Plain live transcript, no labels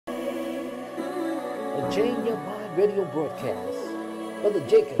Change Your Mind radio broadcast. Brother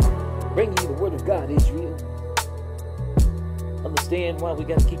Jacob, bringing you the word of God, Israel. Understand why we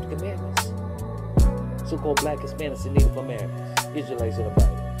got to keep the commandments. So-called Black, Hispanics, and Native Americans, Israelites in the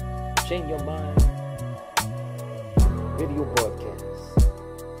Bible. Change Your Mind radio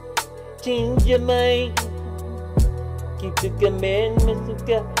broadcast. Change your mind. Keep the commandments of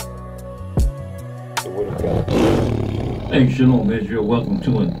God. The word of God. Thanks, Shalom, Israel. Welcome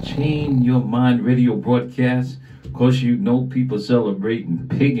to a Change Your Mind radio broadcast. Of course, you know people celebrating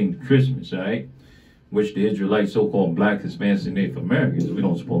pagan Christmas, all right? Which the Israelites, so-called Black, Hispanics, and Native Americans, we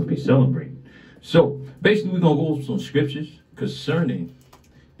don't supposed to be celebrating. So, basically, we're going to go over some scriptures concerning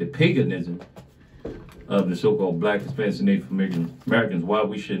the paganism of the so-called Black, Hispanics, and Native Americans, why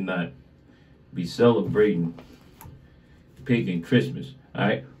we should not be celebrating pagan Christmas, all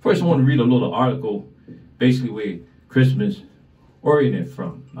right? First, I want to read a little article, basically where Christmas oriented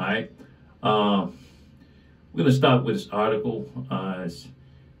from, all right? We're going to start with this article.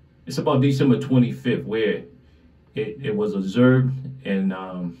 It's about December 25th, where it was observed and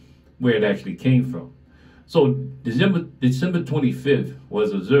where it actually came from. So December 25th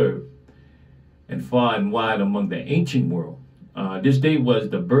was observed and far and wide among the ancient world. This day was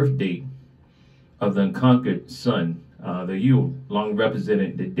the birth date of the unconquered son, the Yule, long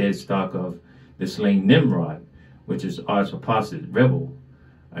represented the dead stock of the slain Nimrod, which is arch apostate rebel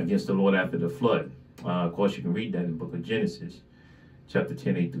against the Lord after the flood. Of course, you can read that in the book of Genesis, chapter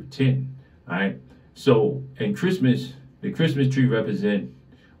 10, 8 through 10. All right. So in Christmas, the Christmas tree represent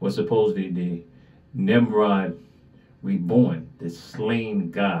was supposedly the Nimrod reborn, the slain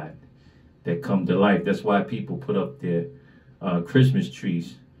God that come to life. That's why people put up their Christmas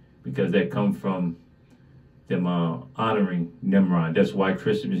trees, because that come from them honoring Nimrod. That's why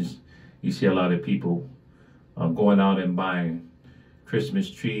Christmas, you see a lot of people going out and buying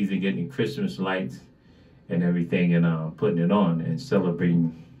Christmas trees and getting Christmas lights and everything and putting it on and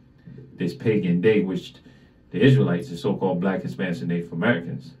celebrating this pagan day, which the Israelites, the so-called Black, Hispanics, and Native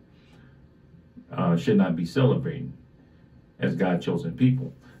Americans, should not be celebrating as God-chosen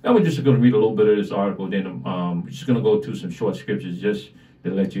people. Now we're just going to read a little bit of this article, then we're just going to go to some short scriptures just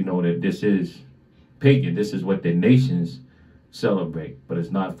to let you know that this is pagan. This is what the nations celebrate, but it's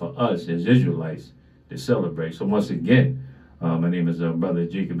not for us as Israelites to celebrate. So once again, my name is Brother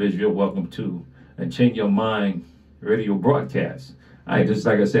Jacob Israel. Welcome to a Change Your Mind radio broadcast. All right, just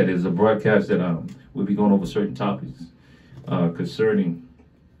like I said, it's a broadcast that we'll be going over certain topics concerning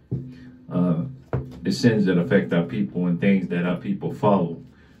the sins that affect our people and things that our people follow,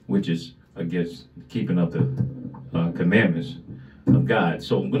 which is against keeping up the commandments of God.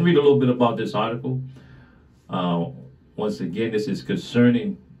 So I'm going to read a little bit about this article. Once again, this is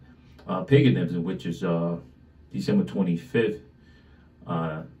concerning paganism, which is December 25th.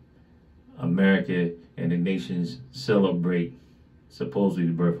 America and the nations celebrate supposedly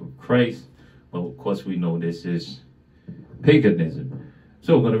the birth of Christ, but of course we know this is paganism.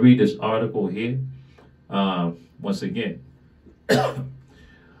 So we're going to read this article here. Once again, the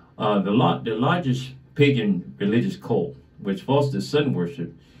largest pagan religious cult, which fostered sun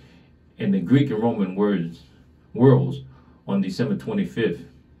worship in the Greek and Roman worlds on December 25th,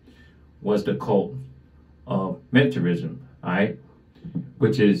 was the cult of Mentorism, all right,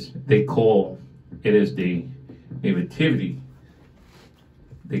 which is, they call it as the nativity.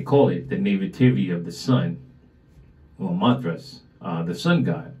 They call it the nativity of the sun, or Matras, the sun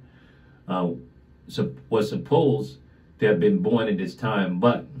god, was supposed to have been born at this time,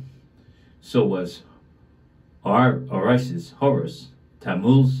 but so was Horus,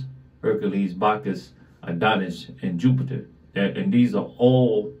 Tammuz, Hercules, Bacchus, Adonis, and Jupiter. And these are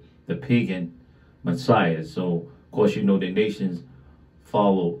all the pagan messiahs. So, of course, you know the nations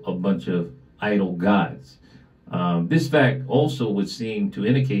follow a bunch of idol gods. This fact also would seem to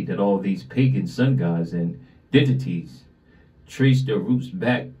indicate that all these pagan sun gods and deities trace their roots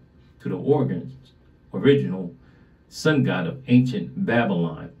back to the original sun god of ancient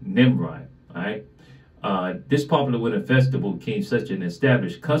Babylon, Nimrod. All right. This popular winter festival became such an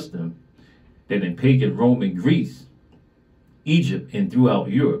established custom that in pagan Rome and Greece, Egypt, and throughout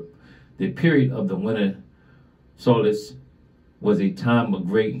Europe, the period of the winter solstice was a time of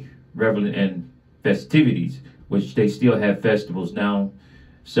great revelry and festivities, which they still have festivals now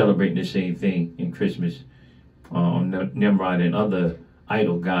celebrating the same thing in Christmas on Nimrod and other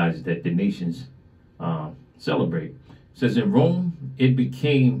idol gods that the nations celebrate. It says in Rome, it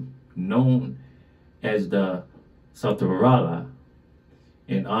became known as the Saturnalia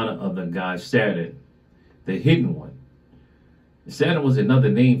in honor of the god Saturn, the hidden one. Saturn was another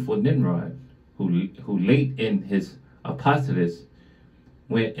name for Nimrod, who late in his apostolate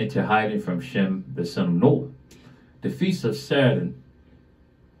went into hiding from Shem, the son of Noah. The feast of Saturn,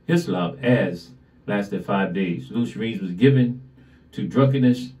 Hislop, as lasted 5 days. Loose reins was given to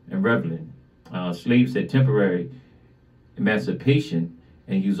drunkenness and reveling. Slaves had temporary emancipation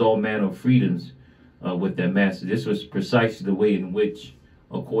and used all manner of freedoms with their masters. This was precisely the way in which,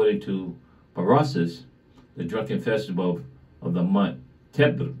 according to Paracelsus, the drunken festival of the month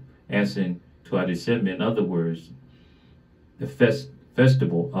Tebet, answering to our December, in other words, the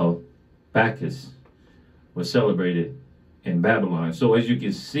festival of Bacchus, was celebrated in Babylon. So as you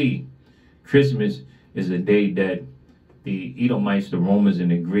can see, Christmas is a day that the Edomites, the Romans,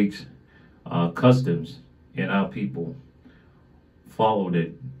 and the Greeks customs and our people followed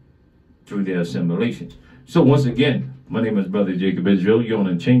it through their assimilation. So once again, my name is Brother Jacob Israel. You're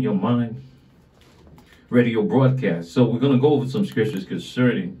on Change Your Mind radio broadcast. So we're going to go over some scriptures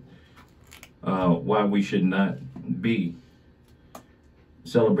concerning why we should not be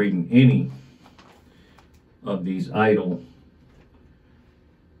celebrating any of these idol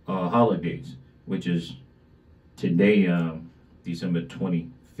holidays, which is today, December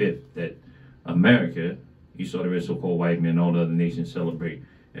 25th, that America, you saw the rest so-called white men, all the other nations celebrate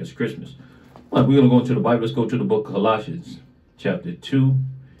as Christmas. Well, we're going to go into the Bible. Let's go to the book of Colossians, chapter 2,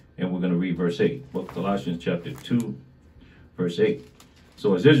 and we're going to read verse 8. Book of Colossians, chapter 2, verse 8.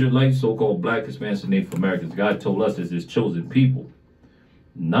 So as Israelites, so-called black, Hispanics, and Native Americans, God told us as his chosen people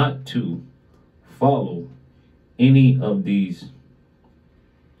not to follow any of these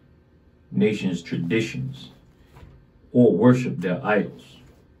nations' traditions or worship their idols.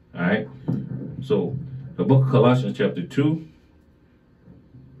 All right? So the book of Colossians, chapter 2,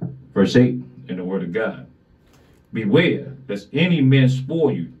 verse 8, in the word of God. Beware lest any man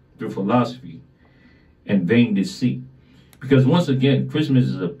spoil you through philosophy and vain deceit. Because once again, Christmas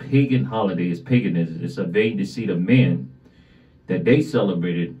is a pagan holiday. It's paganism. It's a vain deceit of men that they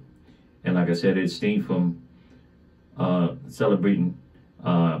celebrated. And like I said, it's stemmed from celebrating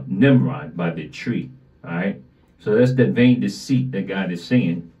Nimrod by the tree. All right? So that's the vain deceit that God is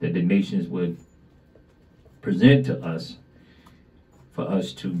saying that the nations would present to us for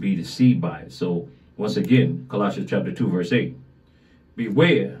us to be deceived by it. So once again, Colossians chapter 2, verse 8.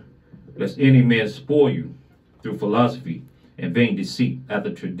 Beware lest any man spoil you through philosophy and vain deceit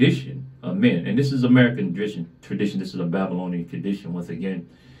after tradition of men. And this is American tradition. This is a Babylonian tradition. Once again,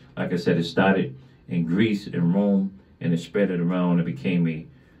 like I said, it started in Greece and Rome, and it spread it around and became a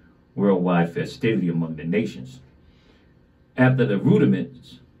worldwide festivity among the nations. After the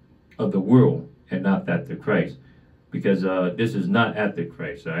rudiments of the world and not after Christ. Because this is not after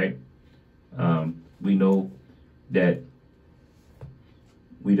Christ, all right? We know that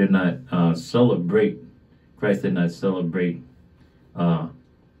we did not celebrate, Christ did not celebrate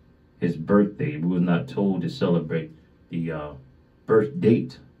his birthday. We were not told to celebrate the birth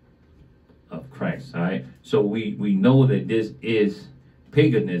date of Christ, all right? So we know that this is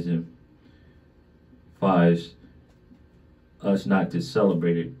paganism as far as us not to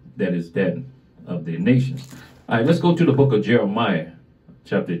celebrate it, that is that of the nations. All right, let's go to the book of Jeremiah,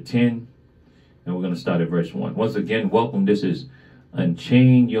 chapter 10, and we're going to start at verse 1. Once again, welcome. This is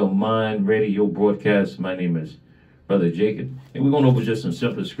Unchain Your Mind radio broadcast. My name is Brother Jacob, and we're going over just some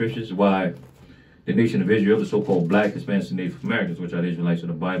simple scriptures why the nation of Israel, the so-called black, Hispanics, and Native Americans, which are the Israelites of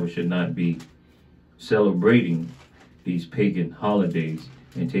the Bible, should not be celebrating these pagan holidays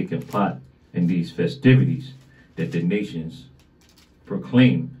and taking part in these festivities that the nations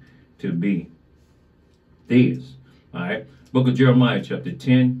proclaim to be theirs. All right. Book of Jeremiah, chapter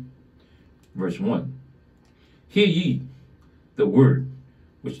 10, verse 1. Hear ye the word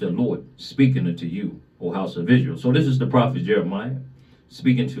which the Lord speaking unto you, O house of Israel. So this is the prophet Jeremiah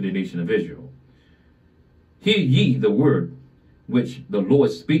speaking to the nation of Israel. Hear ye the word which the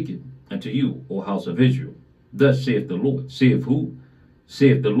Lord speaketh unto you, O house of Israel. Thus saith the Lord. Saith who?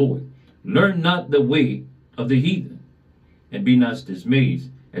 Saith the Lord. Learn not the way of the heathen, and be not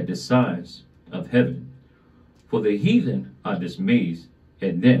dismayed at the signs of heaven. For the heathen are dismayed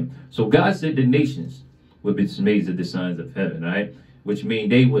at them. So God said the nations would be dismayed at the signs of heaven, all right? Which means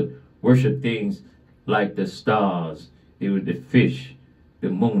they would worship things like the stars, they would the fish, the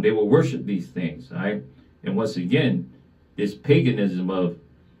moon. They would worship these things, all right? And once again, this paganism of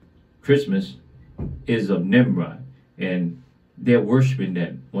Christmas is of Nimrod, and they're worshiping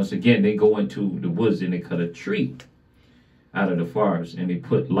that. Once again, they go into the woods and they cut a tree out of the forest and they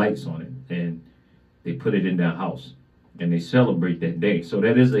put lights on it and they put it in their house and they celebrate that day. So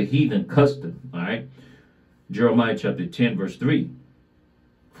that is a heathen custom, all right? Jeremiah chapter 10, verse 3.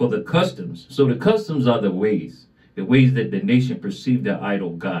 For the customs, so the customs are the ways that the nation perceive their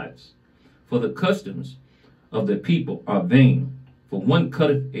idol gods. For the customs of the people are vain, For one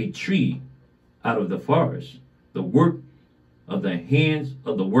cutteth a tree out of the forest, the work of the hands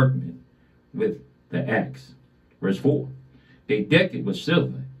of the workmen with the axe. Verse 4. They deck it with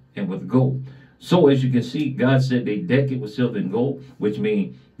silver and with gold. So as you can see, God said they deck it with silver and gold, which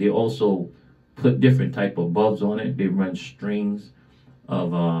means they also put different type of bulbs on it. They run strings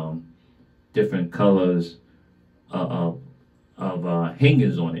of different colors of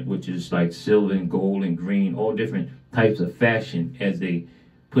hangers on it, which is like silver and gold and green, all different types of fashion. As they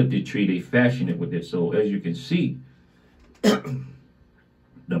put the tree, they fashion it with it. So as you can see, the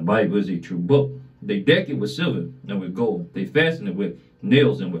Bible is a true book. They deck it with silver and with gold. They fasten it with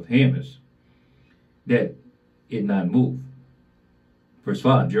nails and with hammers, that it not move. Verse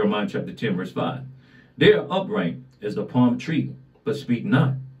 5, Jeremiah chapter 10, verse 5. They are upright as the palm tree, but speak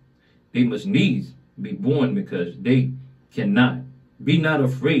not. They must needs be born, because they cannot. Be not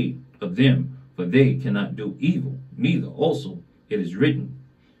afraid of them, for they cannot do evil. Neither also it is written,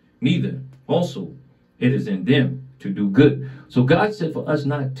 neither also it is in them to do good. So God said for us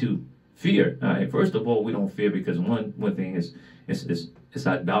not to fear. All right. First of all, we don't fear because one thing is it's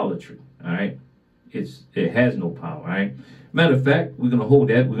idolatry. All right. It has no power. All right. Matter of fact, we're gonna hold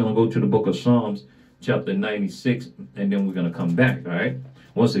that. We're gonna go to the book of Psalms, chapter 96, and then we're gonna come back. All right.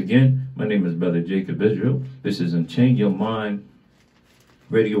 Once again, my name is Brother Jacob Israel. This is a Change Your Mind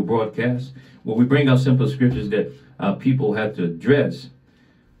radio broadcast, where we bring out simple scriptures that people have to address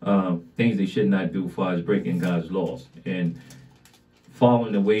things they should not do as far as breaking God's laws and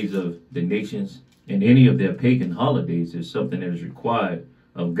following the ways of the nations and any of their pagan holidays is something that is required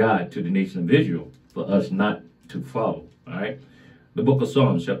of God to the nation of Israel for us not to follow. All right. The book of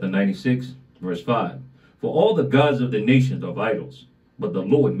Psalms, chapter 96, verse 5. For all the gods of the nations are idols, but the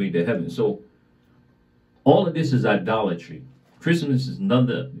Lord made the heavens. So all of this is idolatry. Christmas is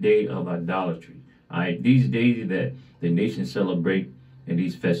another day of idolatry. All right. These days that the nations celebrate and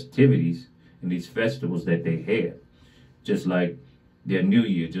these festivities and these festivals that they have, just like their New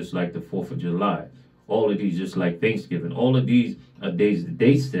Year, just like the 4th of July, all of these, just like Thanksgiving, all of these are days that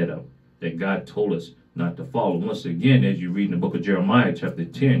they set up that God told us not to follow. Once again, as you read in the book of Jeremiah, chapter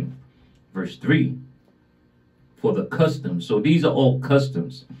 10, verse 3, for the customs. So these are all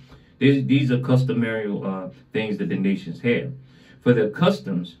customs. These are customary things that the nations have. For the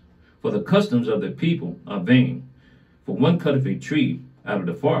customs of the people are vain. For one cutteth a tree out of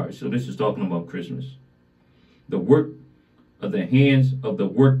the forest. So this is talking about Christmas. The work of the hands of the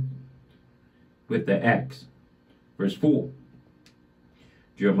work with the axe. Verse 4.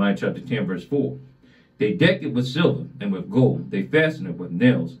 Jeremiah chapter 10, verse 4. They deck it with silver and with gold. They fasten it with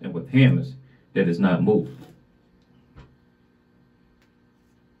nails and with hammers, that is not moved.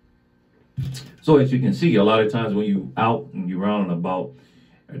 So as you can see, a lot of times when you out and you're out and about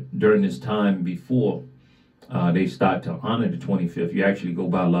during this time before they start to honor the 25th, you actually go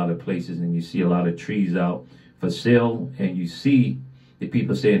by a lot of places and you see a lot of trees out for sale, and you see the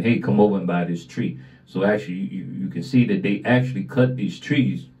people saying, hey, come over and buy this tree. So actually you can see that they actually cut these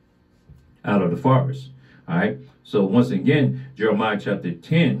trees out of the forest. All right. So once again, Jeremiah chapter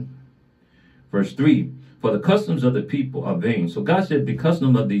 10, verse 3, for the customs of the people are vain. So God said the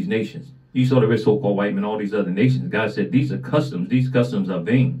custom of these nations, you saw the rich so-called white men, all these other nations, God said these are customs. These customs are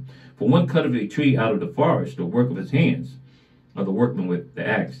vain. For one cutteth a tree out of the forest, the work of his hands, of the workman with the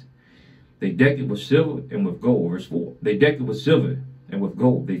axe. They deck it with silver and with gold. Verse 4. They deck it with silver and with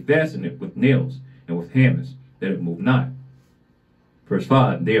gold. They fasten it with nails and with hammers, that it move not. Verse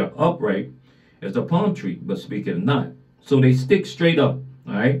 5. They are upright as the palm tree, but speaketh not. So they stick straight up.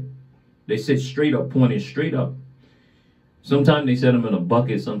 All right. They sit straight up, pointing straight up. Sometimes they set them in a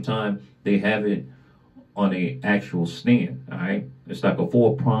bucket. Sometimes they have it on a actual stand. All right. It's like a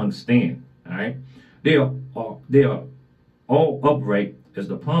 4-pronged stand. All right. They are all upright as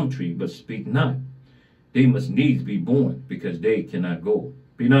the palm tree, but speak not. They must needs be born, because they cannot go.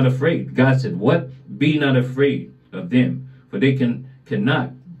 Be not afraid. God said, what? Be not afraid of them, for they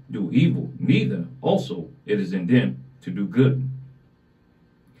cannot do evil, neither also it is in them to do good.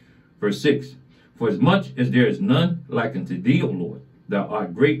 Verse 6. For as much as there is none like unto thee, O Lord, thou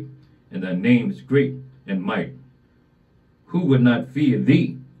art great, and thy name is great and might. Who would not fear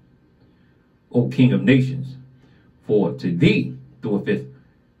thee, O King of nations? For to thee doeth it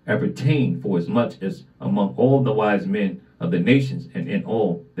appertain, for as much as among all the wise men of the nations and in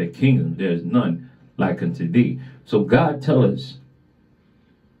all the kingdoms there is none like unto thee. So God tells us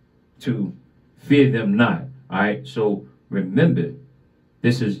to fear them not. All right. So remember,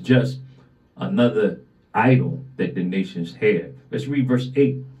 this is just another idol that the nations have. Let's read verse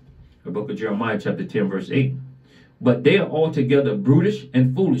 8, the book of Jeremiah chapter 10, verse 8. but they are altogether brutish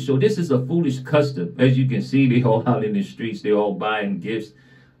and foolish. So this is a foolish custom. As you can see, they all out in the streets. They all buying gifts.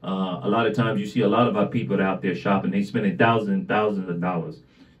 A lot of times you see a lot of our people out there shopping. They spending thousands and thousands of dollars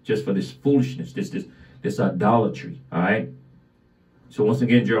just for this foolishness, this idolatry. All right. So once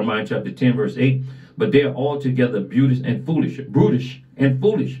again, Jeremiah chapter 10, verse 8. But they are altogether brutish and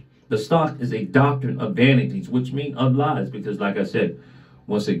foolish. The stock is a doctrine of vanities, which mean of lies. Because like I said,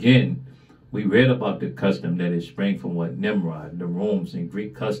 once again, we read about the custom that is sprang from what? Nimrod, the Romans and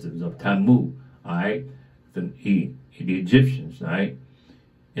Greek customs of Tammuz, all right? The Egyptians, all right?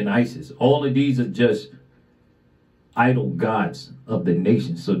 And Isis. All of these are just idol gods of the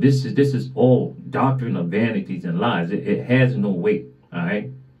nations. So this is all doctrine of vanities and lies. It has no weight, all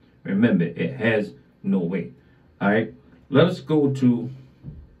right? Remember, it has no weight, all right? Let us go to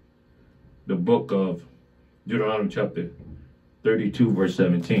the book of Deuteronomy chapter 32, verse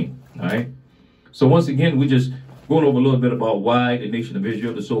 17, all right? So once again, we just going over a little bit about why the nation of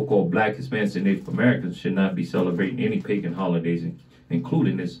Israel, the so-called Black, Hispanics, and Native Americans should not be celebrating any pagan holidays,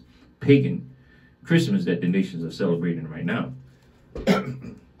 including this pagan Christmas that the nations are celebrating right now.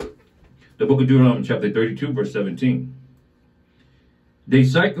 The book of Deuteronomy chapter 32, verse 17. They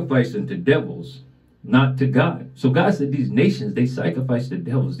sacrifice unto devils, not to God. So God said these nations, they sacrifice to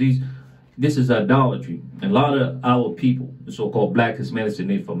devils. This is idolatry. And a lot of our people, the so-called Black, Hispanics, and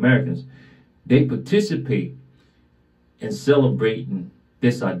Native Americans, they participate in celebrating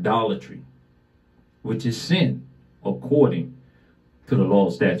this idolatry, which is sin, according to the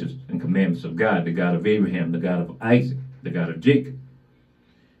law, statutes, and commandments of God, the God of Abraham, the God of Isaac, the God of Jacob.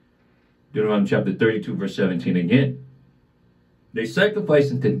 Deuteronomy chapter 32, verse 17 again. They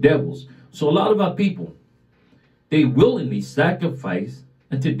sacrifice unto devils. So a lot of our people, they willingly sacrifice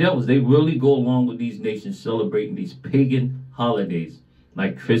unto devils. They really go along with these nations celebrating these pagan holidays,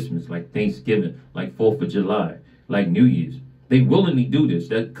 like Christmas, like Thanksgiving, like 4th of July, like New Year's. They willingly do this.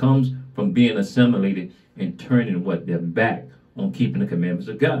 That comes from being assimilated and turning their back on keeping the commandments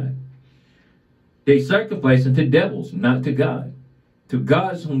of God. They sacrifice unto devils, not to God, to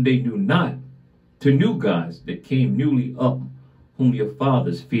gods whom they knew not, to new gods that came newly up, whom your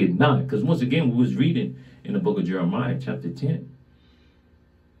fathers feared not. Because once again, we was reading in the book of Jeremiah, chapter 10.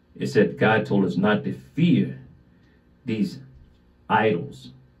 It said God told us not to fear these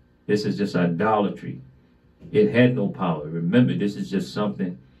idols. This is just idolatry. It had no power. Remember, this is just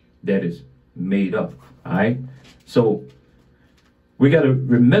something that is made up. All right? So we got to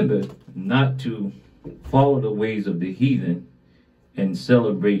remember not to follow the ways of the heathen and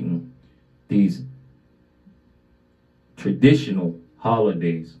celebrating these traditional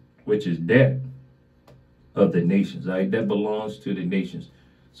holidays, which is that of the nations. All right? That belongs to the nations.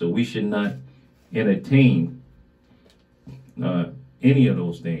 So we should not entertain any of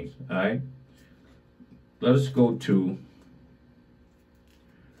those things. All right? Let us go to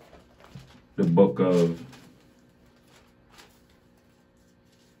the book of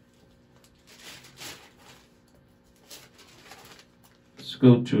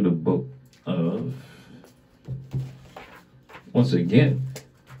once again,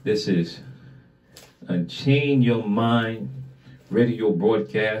 this is Unchain Your Mind radio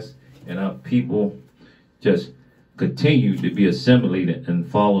broadcast, and our people just continue to be assimilated and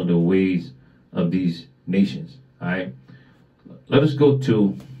follow the ways of these nations. All right, let us go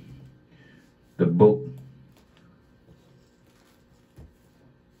to the book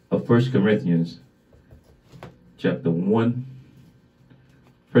of 1 Corinthians chapter 1,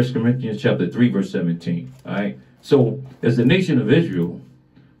 1 Corinthians chapter 3, verse 17. All right, so as the nation of Israel,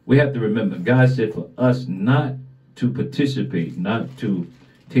 we have to remember God said for us not to participate, not to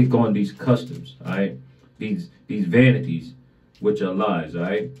take on these customs, all right, these vanities, which are lies. All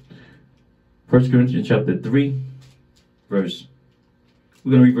right, 1 Corinthians chapter 3, we're going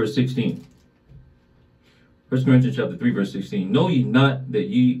to read verse 16. 1 Corinthians chapter 3, verse 16. Know ye not that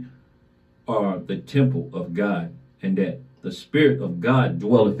ye are the temple of God, and that the Spirit of God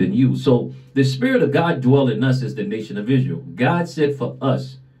dwelleth in you? So the Spirit of God dwelleth in us as the nation of Israel. God said for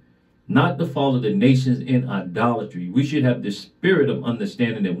us not to follow the nations in idolatry. We should have the spirit of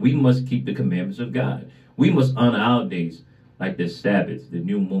understanding that we must keep the commandments of God. We must honor our days, like the Sabbaths, the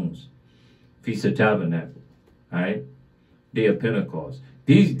new moons, Feast of Tabernacle, all right, Day of Pentecost.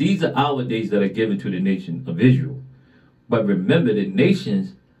 These are our days that are given to the nation of Israel. But remember, the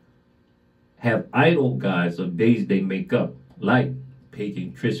nations have idol gods of days they make up, like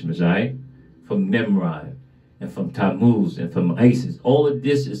pagan Christmas, all right, from Nimrod and from Tammuz and from Isis. All of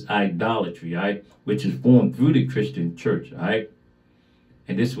this is idolatry, all right, which is formed through the Christian church, all right?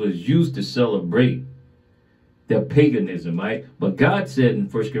 And this was used to celebrate their paganism, right? But God said in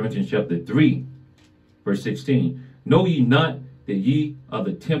 1 Corinthians chapter 3, verse 16, Know ye not that ye are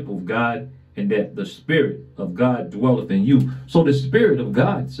the temple of God, and that the Spirit of God dwelleth in you? So the Spirit of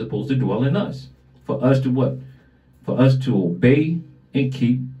God is supposed to dwell in us. For us to what? For us to obey and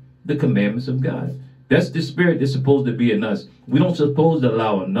keep the commandments of God. That's the Spirit that's supposed to be in us. We don't supposed to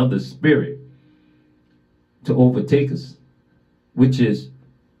allow another spirit to overtake us, which is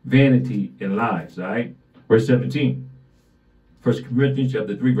vanity and lies. All right? Verse 17. 1 Corinthians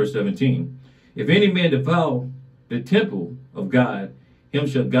chapter 3, verse 17. If any man defile the temple of God, him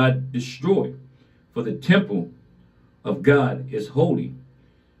shall God destroy. For the temple of God is holy.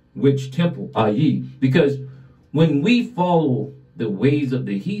 Which temple are ye? Because when we follow the ways of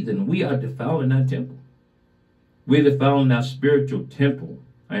the heathen, we are defiling our temple. We're defiling our spiritual temple.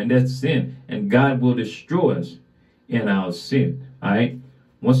 And that's sin. And God will destroy us in our sin. All right?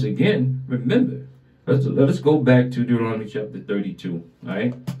 Once again, remember, let us go back to Deuteronomy chapter 32. All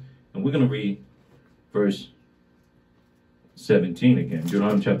right? And we're going to read verse 17 again.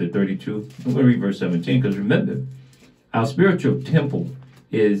 Deuteronomy chapter 32. I'm going to read verse 17 because remember, our spiritual temple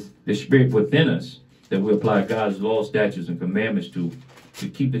is the spirit within us that we apply God's laws, statutes, and commandments to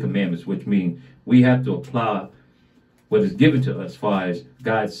keep the commandments, which means we have to apply what is given to us as far as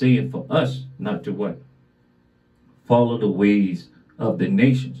God saying for us not to what? Follow the ways of the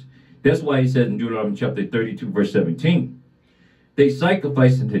nations. That's why he says in Deuteronomy chapter 32, verse 17, they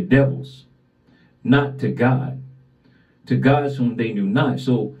sacrifice unto devils, not to God, to gods whom they knew not.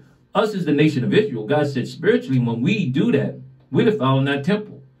 So us as the nation of Israel, God said spiritually, when we do that, we're defiling that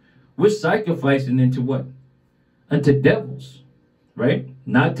temple. We're sacrificing into what? Unto devils, right?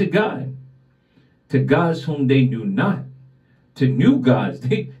 Not to God. To gods whom they knew not. To new gods.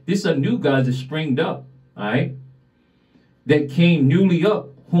 These are new gods that springed up, all right? That came newly up,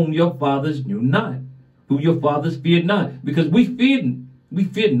 whom your fathers knew not. Who your fathers feared not. Because we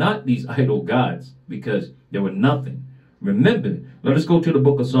feared not these idol gods, because there were nothing. Remember, let us go to the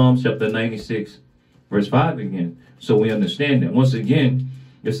book of Psalms, chapter 96, verse 5 again, so we understand that. Once again,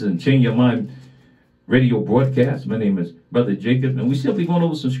 this is a Change Your Mind radio broadcast. My name is Brother Jacob, and we simply going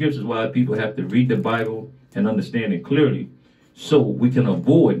over some scriptures why people have to read the Bible and understand it clearly so we can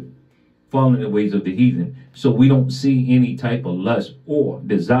avoid following the ways of the heathen, so we don't see any type of lust or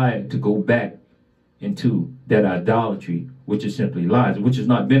desire to go back into that idolatry, which is simply lies, which is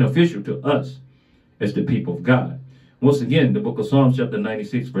not beneficial to us as the people of God. Once again, the book of Psalms, chapter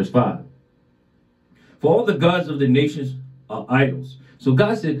 96, verse 5. For all the gods of the nations are idols. So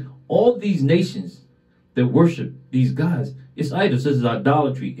God said, all these nations that worship these gods, it's idols. This is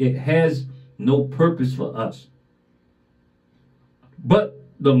idolatry. It has no purpose for us. But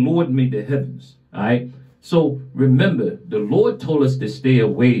the Lord made the heavens. All right. So remember, the Lord told us to stay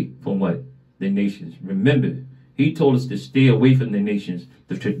away from what? The nations. Remember, he told us to stay away from the nations,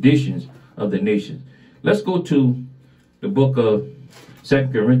 the traditions of the nations. Let's go to the book of 2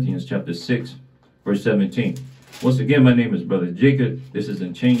 Corinthians chapter 6, verse 17. Once again, my name is Brother Jacob. This is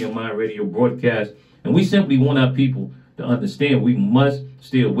a Change Your Mind radio broadcast. And we simply want our people to understand we must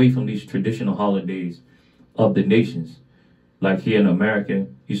stay away from these traditional holidays of the nations. Like here in America,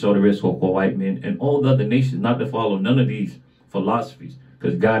 you saw the rest for white men and all the other nations not to follow none of these philosophies,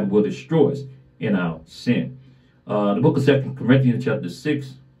 because God will destroy us in our sin. The book of 2 Corinthians chapter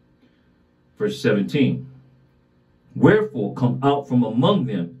 6, verse 17. Wherefore come out from among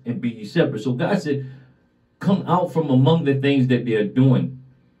them and be ye separate. So God said, come out from among the things that they're doing,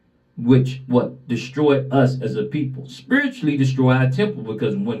 which what? Destroy us as a people. Spiritually destroy our temple,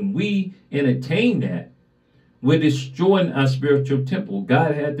 because when we entertain that, we're destroying our spiritual temple.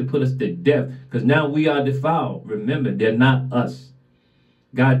 God had to put us to death, because now we are defiled. Remember, they're not us.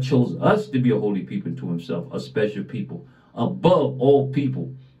 God chose us to be a holy people to himself, a special people, above all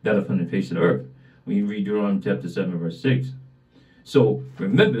people that are from the face of the earth. When you read Deuteronomy chapter 7, verse 6. So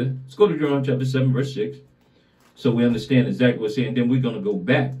remember, let's go to Deuteronomy chapter 7, verse 6. So we understand exactly what it's saying. Then we're going to go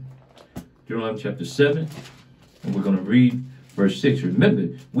back. Deuteronomy chapter 7. And we're going to read verse 6.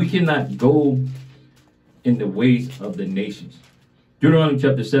 Remember, we cannot go in the ways of the nations. Deuteronomy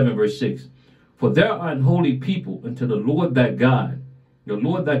chapter 7, verse 6. For there are unholy people unto the Lord thy God. The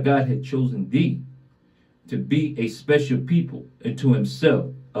Lord thy God had chosen thee to be a special people unto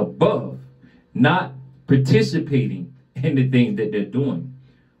himself, above, not participating in the things that they're doing,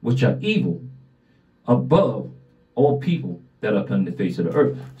 which are evil, above all people that are upon the face of the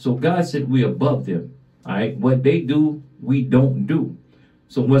earth. So God said we're above them. All right. What they do, we don't do.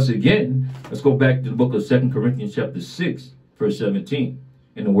 So once again, let's go back to the book of 2 Corinthians chapter 6, verse 17,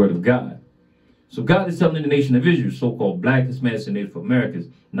 in the word of God. So God is telling the nation of Israel, so-called black, Hispanics, and Native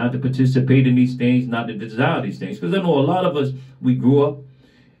Americans, not to participate in these things, not to desire these things. Because I know a lot of us, we grew up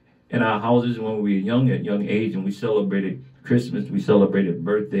in our houses when we were young, at young age, and we celebrated Christmas, we celebrated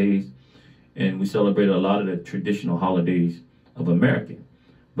birthdays, and we celebrated a lot of the traditional holidays of America.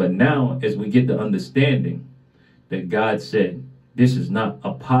 But now, as we get the understanding that God said, this is not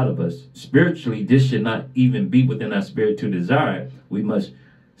a part of us. Spiritually, this should not even be within our spirit to desire. We must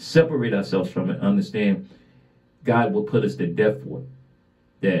separate ourselves from it, understand God will put us to death for it.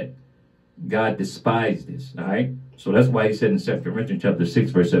 That God despised this, all right? So that's why he said in 2 Corinthians chapter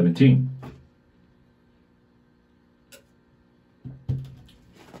 6, verse 17.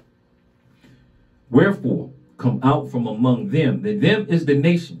 Wherefore, come out from among them. The them is the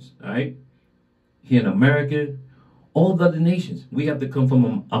nations, all right? Here in America, all the other nations. We have to come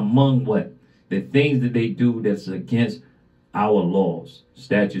from among what? The things that they do that's against our laws,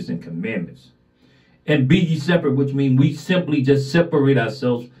 statutes, and commandments. And be ye separate, which means we simply just separate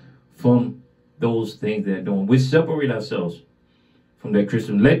ourselves from those things they're doing. We separate ourselves from their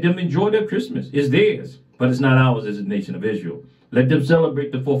Christmas. Let them enjoy their Christmas. It's theirs, but it's not ours as a nation of Israel. Let them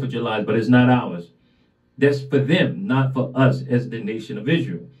celebrate the 4th of July, but it's not ours. That's for them, not for us as the nation of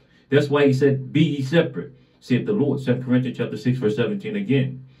Israel. That's why he said, be ye separate, saith the Lord. 2 Corinthians chapter 6, verse 17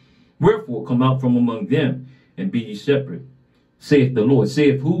 again. Wherefore come out from among them and be ye separate, saith the Lord.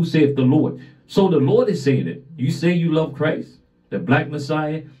 Saith who? Saith the Lord. So the Lord is saying it. You say you love Christ, the black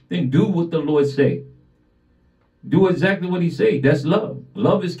Messiah, then do what the Lord say. Do exactly what he say. That's love.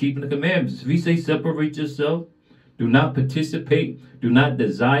 Love is keeping the commandments. If he say separate yourself, do not participate, do not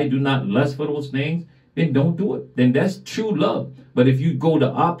desire, do not lust for those things, then don't do it. Then that's true love. But if you go the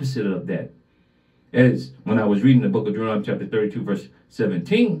opposite of that, as when I was reading the book of Deuteronomy chapter 32, verse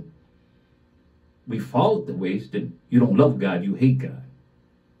 17, we followed the ways, then you don't love God, you hate God.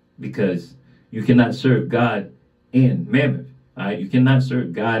 Because you cannot serve God and mammon. All right? You cannot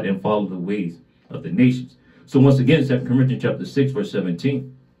serve God and follow the ways of the nations. So once again, 2 Corinthians chapter 6, verse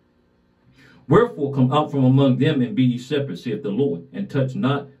 17. Wherefore come out from among them and be ye separate, saith the Lord, and touch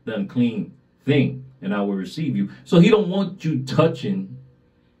not the unclean thing, and I will receive you. So he don't want you touching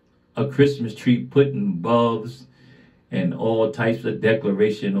a Christmas tree, putting bulbs and all types of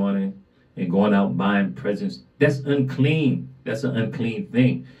decoration on it, and going out buying presents. That's unclean. That's an unclean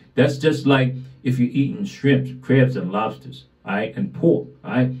thing. That's just like if you're eating shrimps, crabs, and lobsters, all right, and pork,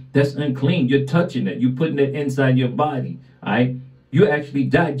 all right? That's unclean. You're touching it. You're putting it inside your body, all right? You're actually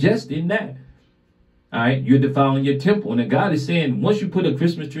digesting that, all right? You're defiling your temple. And God is saying, once you put a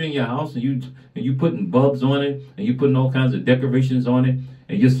Christmas tree in your house and you putting bulbs on it and you putting all kinds of decorations on it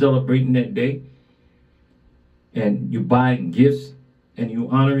and you're celebrating that day and you're buying gifts and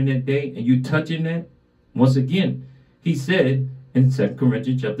you're honoring that day and you touching that, once again, he said in 2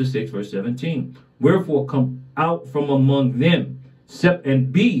 Corinthians chapter 6, verse 17, wherefore come out from among them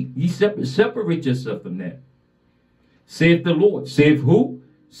and be ye separate. Separate yourself from that. Saith the Lord. Saith who?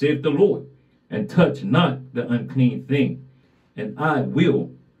 Saith the Lord. And touch not the unclean thing, and I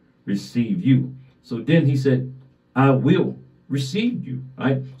will receive you. So then he said, I will receive you. All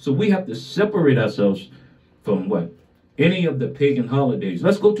right? So we have to separate ourselves from what? Any of the pagan holidays.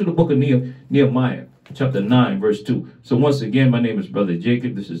 Let's go to the book of Nehemiah, chapter 9, verse 2. So once again, my name is Brother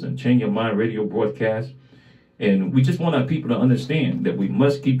Jacob. This is a Change Your Mind radio broadcast. And we just want our people to understand that we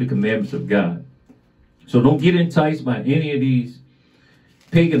must keep the commandments of God. So don't get enticed by any of these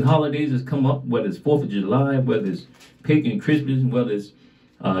pagan holidays that's come up, whether it's 4th of July, whether it's pagan Christmas, whether it's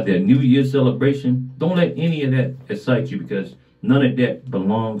their New Year's celebration. Don't let any of that excite you, because none of that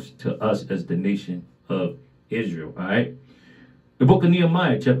belongs to us as the nation of Israel, all right? The book of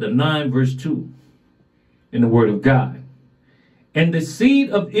Nehemiah, chapter 9, verse 2, in the word of God. And the seed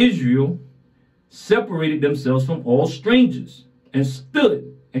of Israel separated themselves from all strangers and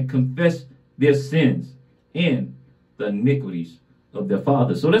stood and confessed their sins and the iniquities of their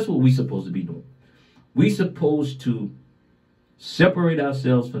fathers. So that's what we're supposed to be doing. We're supposed to separate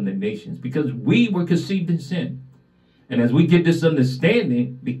ourselves from the nations because we were conceived in sin. And as we get this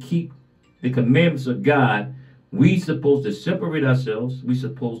understanding to keep the commandments of God, we're supposed to separate ourselves. We're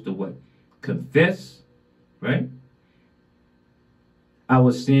supposed to what? Confess, right?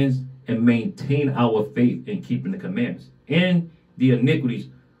 Our sins and maintain our faith in keeping the commandments and the iniquities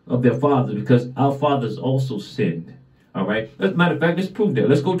of their fathers, because our fathers also sinned. All right. As a matter of fact, let's prove that.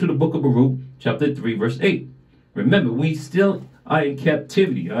 Let's go to the book of Baruch, chapter 3, verse 8. Remember, we still are in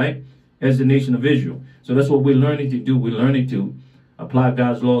captivity, all right, as the nation of Israel. So that's what we're learning to do. We're learning to apply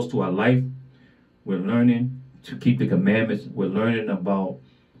God's laws to our life. We're learning to keep the commandments. We're learning about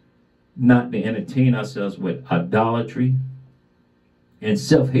not to entertain ourselves with idolatry and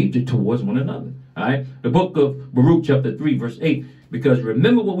self-hatred towards one another. All right. The book of Baruch, chapter 3, verse 8. Because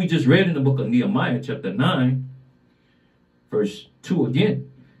remember what we just read in the book of Nehemiah, chapter 9, verse 2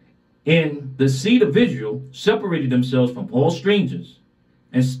 again. And the seed of Israel separated themselves from all strangers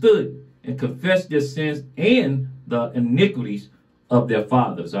and stood and confessed their sins and the iniquities of their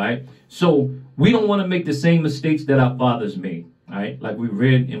fathers. All right. So we don't want to make the same mistakes that our fathers made. All right. Like we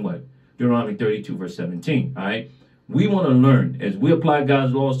read in what? Deuteronomy 32, verse 17. All right. We want to learn as we apply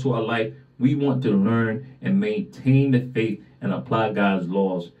God's laws to our life. We want to learn and maintain the faith and apply God's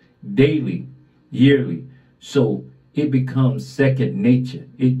laws daily, yearly. So it becomes second nature.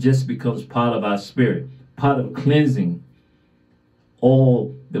 It just becomes part of our spirit, part of cleansing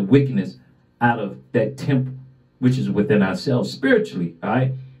all the wickedness out of that temple, which is within ourselves spiritually. All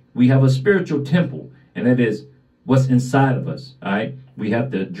right. We have a spiritual temple, and that is what's inside of us. All right. We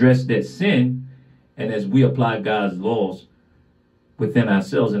have to address that sin. And as we apply God's laws within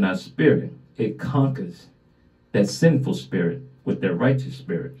ourselves and our spirit, it conquers that sinful spirit with their righteous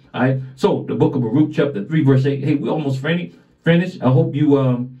spirit. All right. So the book of Baruch, chapter 3, verse 8. Hey, we almost finished. I hope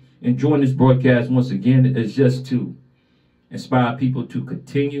you enjoying this broadcast once again. It's just to inspire people to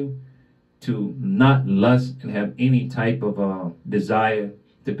continue to not lust and have any type of desire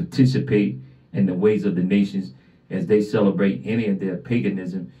to participate in the ways of the nations as they celebrate any of their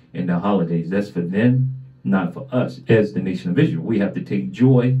paganism and their holidays. That's for them, not for us. As the nation of Israel, we have to take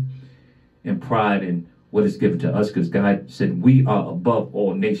joy and pride in what is given to us, because God said we are above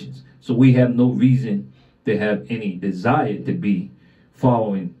all nations. So we have no reason to have any desire to be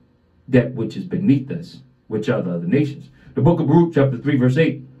following that which is beneath us, which are the other nations. The book of Baruch, chapter 3, verse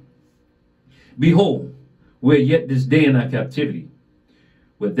 8. Behold, we are yet this day in our captivity,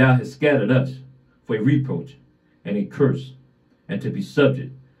 where thou hast scattered us for a reproach and a curse, and to be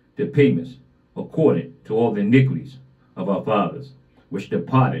subject to payments according to all the iniquities of our fathers, which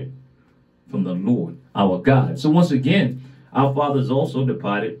departed from the Lord our God. So once again, our fathers also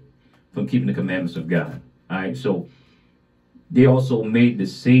departed from keeping the commandments of God. All right, so they also made the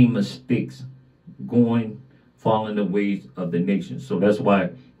same mistakes, following the ways of the nations. So that's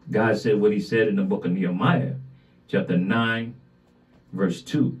why God said what he said in the book of Nehemiah, chapter 9, verse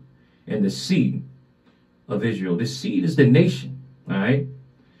 2. And the seed of Israel, the seed is the nation, all right?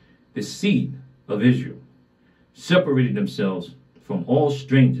 The seed of Israel separated themselves from all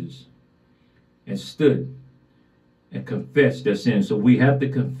strangers and stood and confessed their sins. So we have to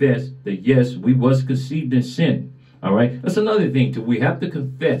confess that, yes, we was conceived in sin, all right? That's another thing, too. We have to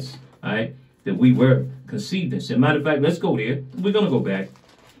confess, all right, that we were conceived in sin. Matter of fact, let's go there. We're going to go back.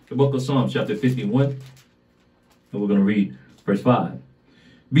 The book of Psalms, chapter 51, and we're going to read verse 5.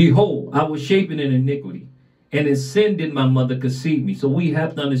 Behold, I was shapen in iniquity, and in sin did my mother conceive me. So we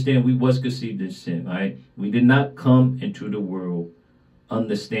have to understand we was conceived in sin, all right? We did not come into the world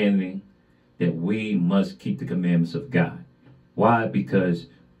understanding that we must keep the commandments of God. Why? Because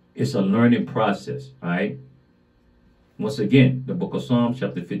it's a learning process, all right? Once again, the book of Psalms,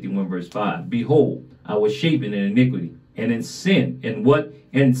 chapter 51, verse 5. Behold, I was shapen in iniquity, and in sin, and what?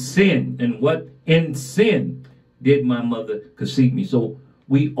 In sin, and what? In sin did my mother conceive me. So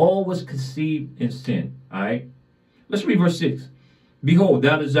we all was conceived in sin, all right? Let's read verse 6. Behold,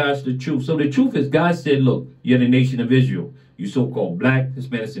 thou desirest the truth. So the truth is, God said, look, you're the nation of Israel, you so-called black,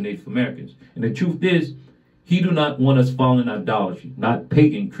 Hispanics, and Native Americans. And the truth is, he do not want us following idolatry, not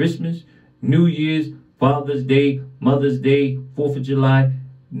pagan Christmas, New Year's, Father's Day, Mother's Day, 4th of July,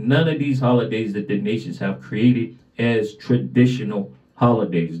 none of these holidays that the nations have created as traditional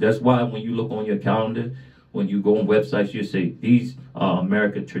holidays. That's why when you look on your calendar, when you go on websites, you say these are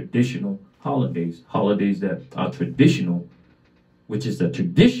American traditional holidays, holidays that are traditional, which is a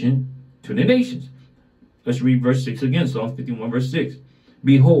tradition to the nations. Let's read verse 6 again, Psalm 51, verse 6.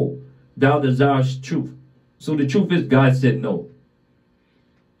 Behold, thou desirest truth. So the truth is, God said no.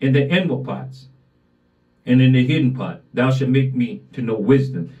 In the inward parts and in the hidden part, thou shalt make me to know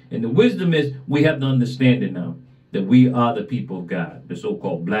wisdom. And the wisdom is, we have to understand it now, that we are the people of God, the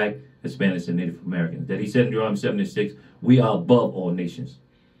so-called black, Hispanics, and Native Americans. That he said in Deuteronomy 76, we are above all nations.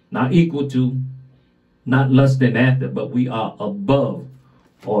 Not equal to, not less than after, but we are above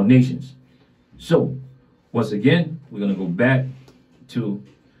all nations. So, once again, we're going to go back to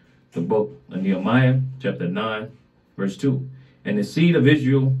the book of Nehemiah, chapter 9, verse 2. And the seed of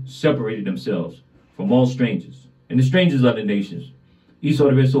Israel separated themselves from all strangers, and the strangers are the nations.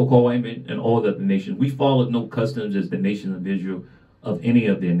 Esau, the so-called white men, and all the other nations. We followed no customs as the nation of Israel of any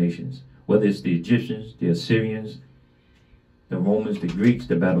of their nations, whether it's the Egyptians, the Assyrians, the Romans, the Greeks,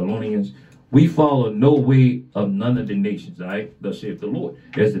 the Babylonians. We follow no way of none of the nations, all right? Thus saith the Lord,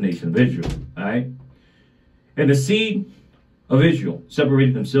 as the nation of Israel, all right? And the seed of Israel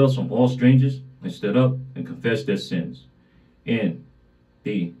separated themselves from all strangers and stood up and confessed their sins and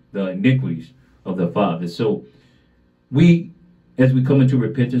the iniquities of their fathers. So we, as we come into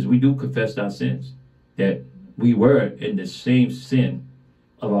repentance, we do confess our sins, that we were in the same sin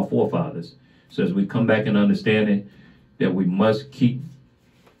of our forefathers. So as we come back in understanding that we must keep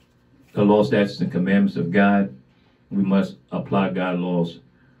the law, statutes, and commandments of God, we must apply God's laws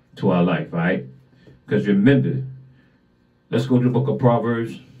to our life, all right? Because remember, let's go to the book of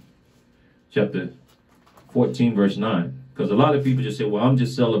Proverbs, chapter 14, verse 9. Because a lot of people just say, well, I'm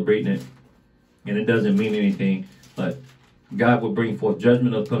just celebrating it, and it doesn't mean anything. But God will bring forth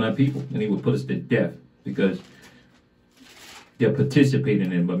judgment upon our people, and he will put us to death because they're participating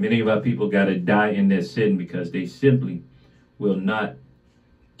in it. But many of our people got to die in their sin because they simply will not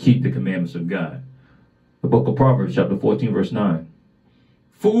keep the commandments of God. The book of Proverbs, chapter 14, verse 9.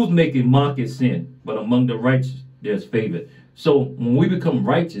 Fools make a mock at sin, but among the righteous there's favor. So when we become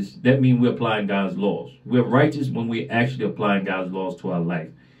righteous, that means we're applying God's laws. We're righteous when we're actually applying God's laws to our life.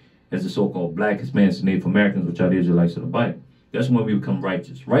 As the so-called Black, Hispanics, and Native Americans, which are the Israelites of the Bible. That's when we become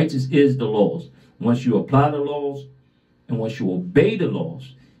righteous. Righteous is the laws. Once you apply the laws and once you obey the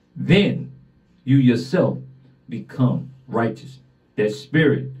laws, then you yourself become righteous. That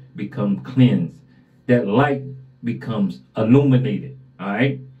spirit becomes cleansed. That light becomes illuminated. All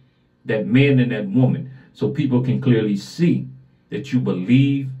right? That man and that woman. So people can clearly see that you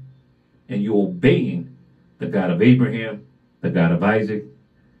believe and you're obeying the God of Abraham, the God of Isaac,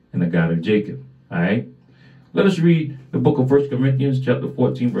 and the God of Jacob. All right? Let us read the book of 1 Corinthians, chapter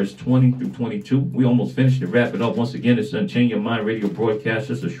 14, verse 20 through 22. We almost finished to wrap it up. Once again, it's Unchain Your Mind radio broadcast,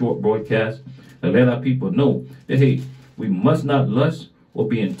 just a short broadcast to let our people know that, hey, we must not lust or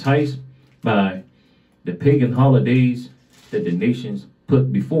be enticed by the pagan holidays that the nations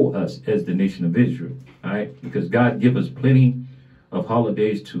put before us as the nation of Israel. All right? Because God give us plenty of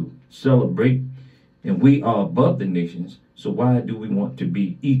holidays to celebrate, and we are above the nations. So why do we want to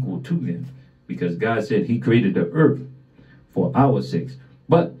be equal to them? Because God said he created the earth for our sakes.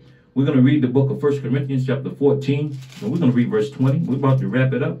 But we're going to read the book of 1 Corinthians chapter 14. And we're going to read verse 20. We're about to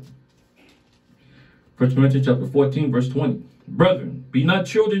wrap it up. 1 Corinthians chapter 14, verse 20. Brethren, be not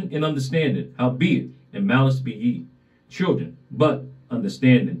children in understanding, howbeit in malice be ye children, but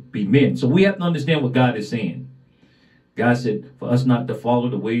understanding be men. So we have to understand what God is saying. God said for us not to follow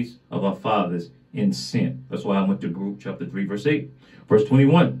the ways of our fathers in sin. That's why I went to Baruch chapter 3, verse 8. Verse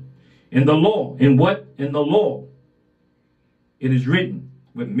 21. In the law, in what? In the law, it is written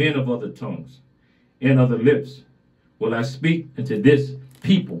with men of other tongues and other lips will I speak unto this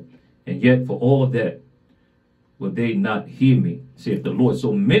people, and yet for all of that will they not hear me, saith the Lord.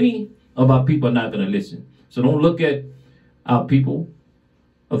 So many of our people are not going to listen. So don't look at our people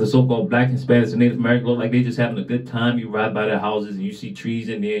of the so-called Black, Hispanics, and Native Americans look like they just having a good time. You ride by their houses and you see trees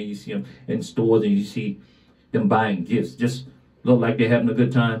in there. You see them in stores and you see them buying gifts. Just look like they're having a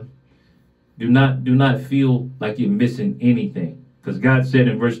good time. Do not feel like you're missing anything. Because God said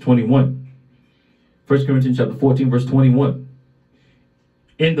in verse 21, 1 Corinthians chapter 14, verse 21,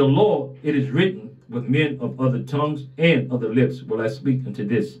 in the law it is written with men of other tongues and other lips will I speak unto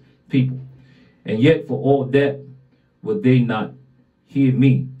this people. And yet for all that will they not hear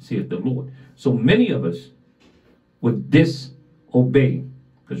me, saith the Lord. So many of us would disobey.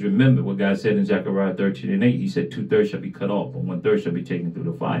 Because remember what God said in Zechariah 13 and 8. He said 2/3 shall be cut off, and 1/3 shall be taken through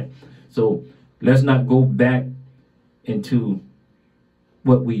the fire. So let's not go back into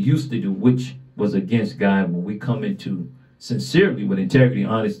what we used to do, which was against God. When we come into sincerely with integrity,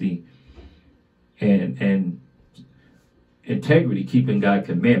 honesty, and integrity, keeping God's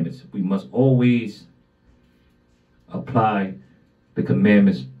commandments, we must always apply the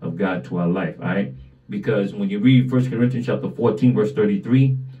commandments of God to our life, all right? Because when you read 1 Corinthians chapter 14, verse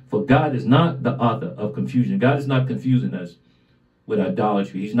 33, for God is not the author of confusion. God is not confusing us with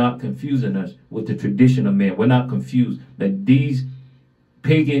idolatry. He's not confusing us with the tradition of man. We're not confused that these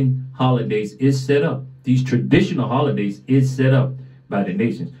pagan holidays is set up. These traditional holidays is set up by the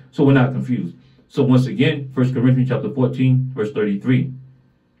nations. So we're not confused. So once again, 1 Corinthians chapter 14, verse 33.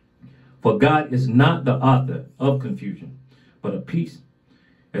 For God is not the author of confusion, but of peace,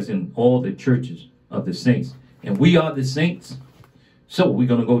 as in all the churches of the saints. And we are the saints. So we're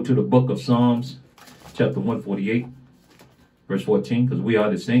going to go to the book of Psalms, chapter 148, verse 14, because we are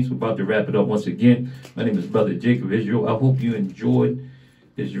the saints. We're about to wrap it up once again. My name is Brother Jacob Israel. I hope you enjoyed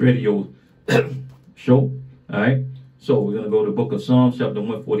this radio show. All right. So we're going to go to the book of Psalms, chapter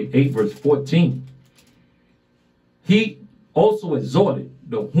 148, verse 14. He also exalted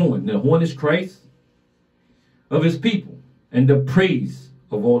the horn. The horn is Christ, of his people, and the praise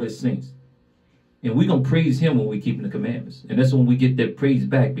of all his saints. And we're going to praise him when we keep the commandments. And that's when we get that praise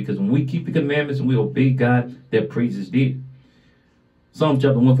back. Because when we keep the commandments and we obey God, that praise is there. Psalm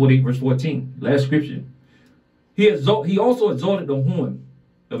chapter 148, verse 14. Last scripture. He also exalted the horn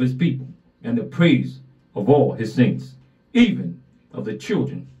of his people and the praise of all his saints, even of the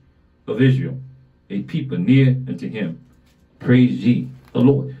children of Israel, a people near unto him. Praise ye the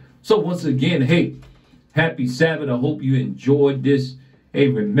Lord. So once again, hey, happy Sabbath. I hope you enjoyed this. Hey,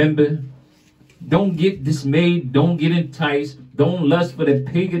 remember, don't get dismayed. Don't get enticed. Don't lust for the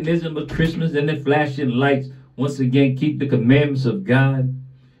paganism of Christmas and the flashing lights. Once again, keep the commandments of God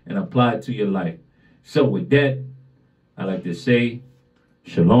and apply it to your life. So with that, I like to say,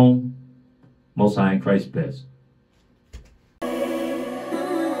 Shalom, Most High in Christ best. The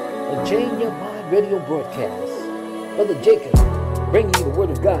Change Your Mind radio broadcast. Brother Jacob, bringing you the word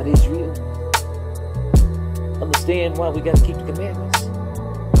of God, Israel. Understand why we got to keep the commandments.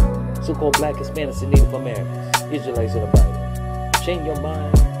 So-called Black, Hispanics, and Native Americans, Israelites in the Bible. Change Your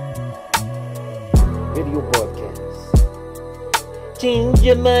Mind radio broadcast. Change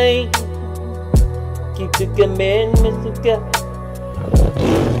your mind. Keep the commandments of God.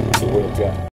 The word of God.